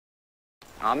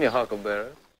I'm your huckleberry.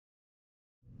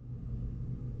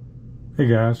 Hey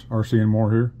guys, RC and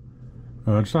more here.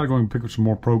 I decided to go and pick up some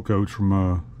more ProCodes from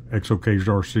Exocaged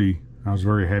RC. I was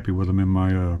very happy with them in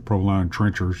my Pro-Line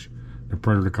trenchers, the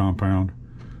Predator compound.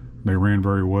 They ran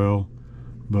very well,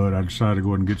 but I decided to go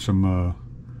ahead and get some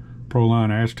Pro-Line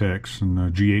Azteks and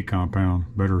the G8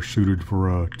 compound, better suited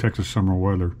for Texas summer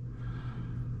weather.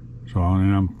 So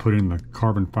I'm putting the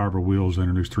carbon fiber wheels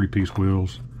in, these 3-piece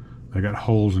wheels. They got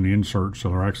holes in the inserts, so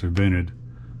they're actually vented.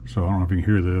 So I don't know if you can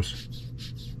hear this,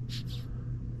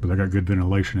 but they got good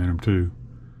ventilation in them too.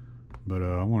 But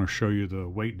I want to show you the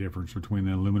weight difference between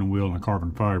the aluminum wheel and the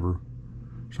carbon fiber.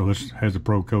 So this has the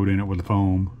ProCode in it with the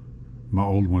foam. My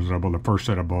old ones that I bought, the first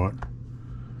set I bought,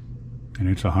 and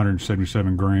it's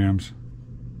 177 grams.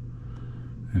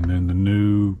 And then the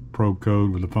new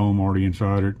ProCode with the foam already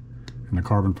inside it, and the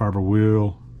carbon fiber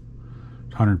wheel,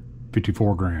 it's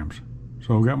 154 grams.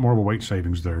 So we got more of a weight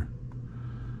savings there.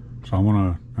 So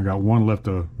I got one left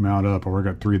to mount up. I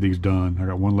already got 3 of these done. I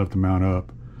got one left to mount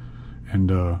up, and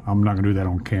I'm not gonna do that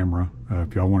on camera.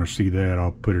 If y'all want to see that,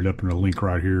 I'll put it up in the link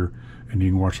right here, and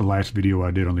you can watch the last video I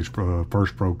did on these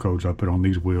first ProCodes I put on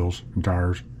these wheels and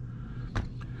tires.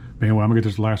 But anyway, I'm gonna get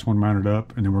this last one mounted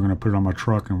up, and then we're gonna put it on my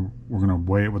truck, and we're gonna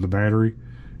weigh it with the battery,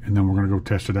 and then we're gonna go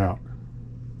test it out.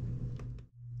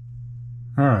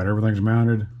 All right, everything's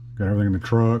mounted. Got everything in the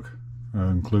truck,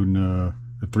 including the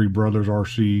Three Brothers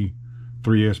RC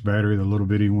 3S battery, the little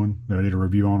bitty one that I did a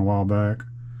review on a while back.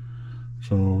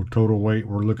 So total weight,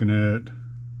 we're looking at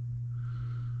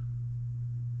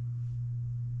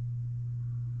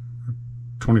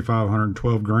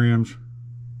 2,512 grams,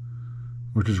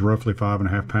 which is roughly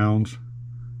 5.5 pounds.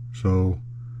 So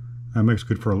that makes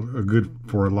good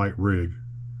for a light rig.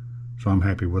 So I'm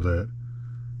happy with that.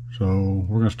 So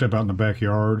we're gonna step out in the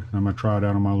backyard. I'm gonna try it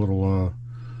out on my little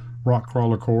rock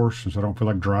crawler course, since I don't feel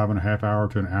like driving a half hour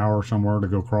to an hour somewhere to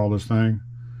go crawl this thing.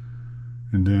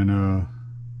 And then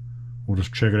we'll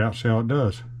just check it out, see how it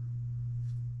does.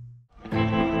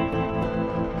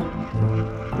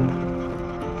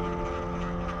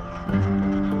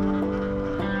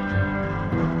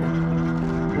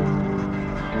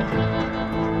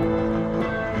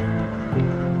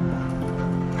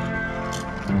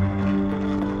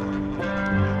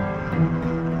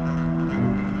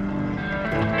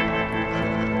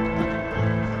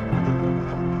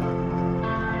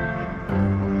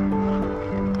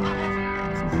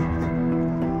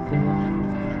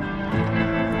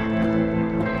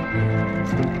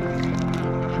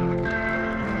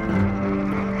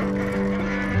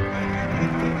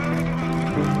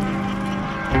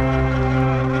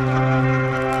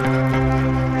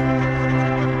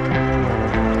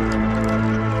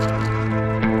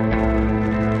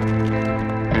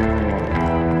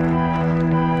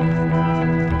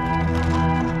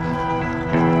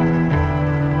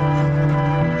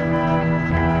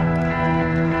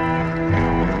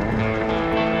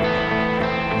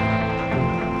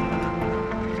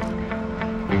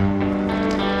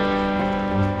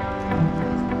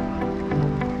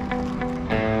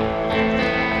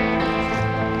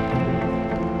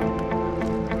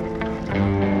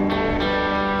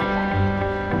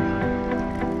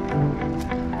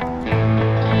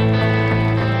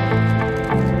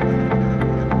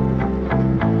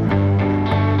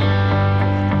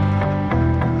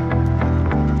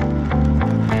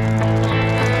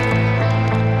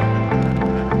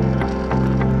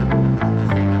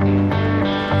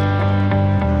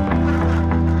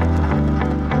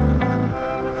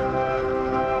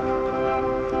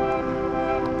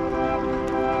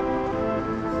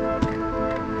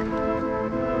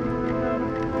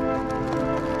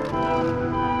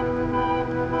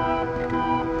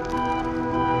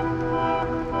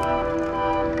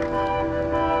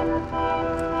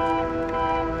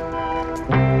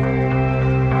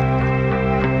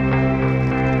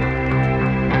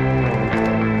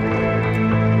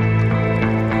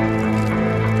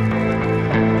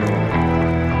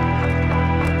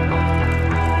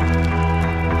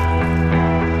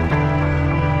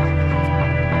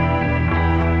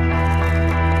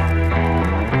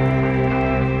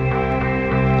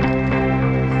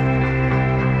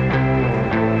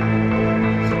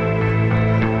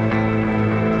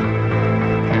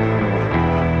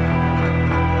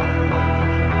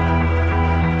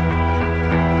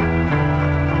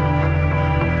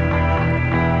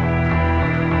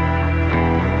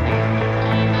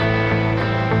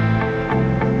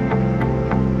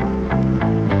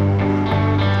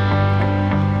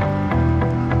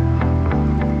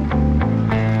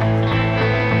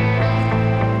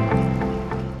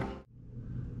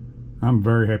 I'm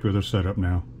very happy with this setup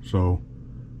now. So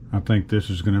I think this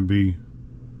is going to be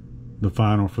the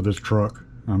final for this truck.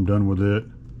 I'm done with it.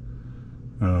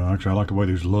 Actually, I like the way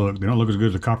these look. They don't look as good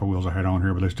as the copper wheels I had on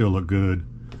here, but they still look good.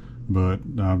 But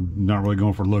I'm not really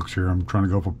going for looks here. I'm trying to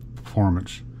go for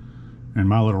performance. And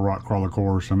my little rock crawler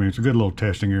course, I mean, it's a good little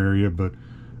testing area, but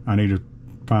I need to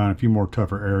find a few more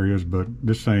tougher areas. But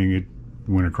this thing, it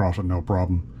went across it no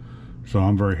problem. So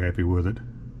I'm very happy with it.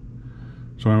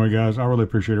 So anyway, guys, I really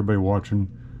appreciate everybody watching.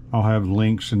 I'll have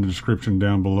links in the description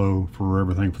down below for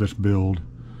everything for this build.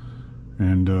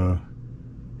 And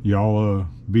y'all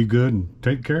be good and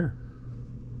take care.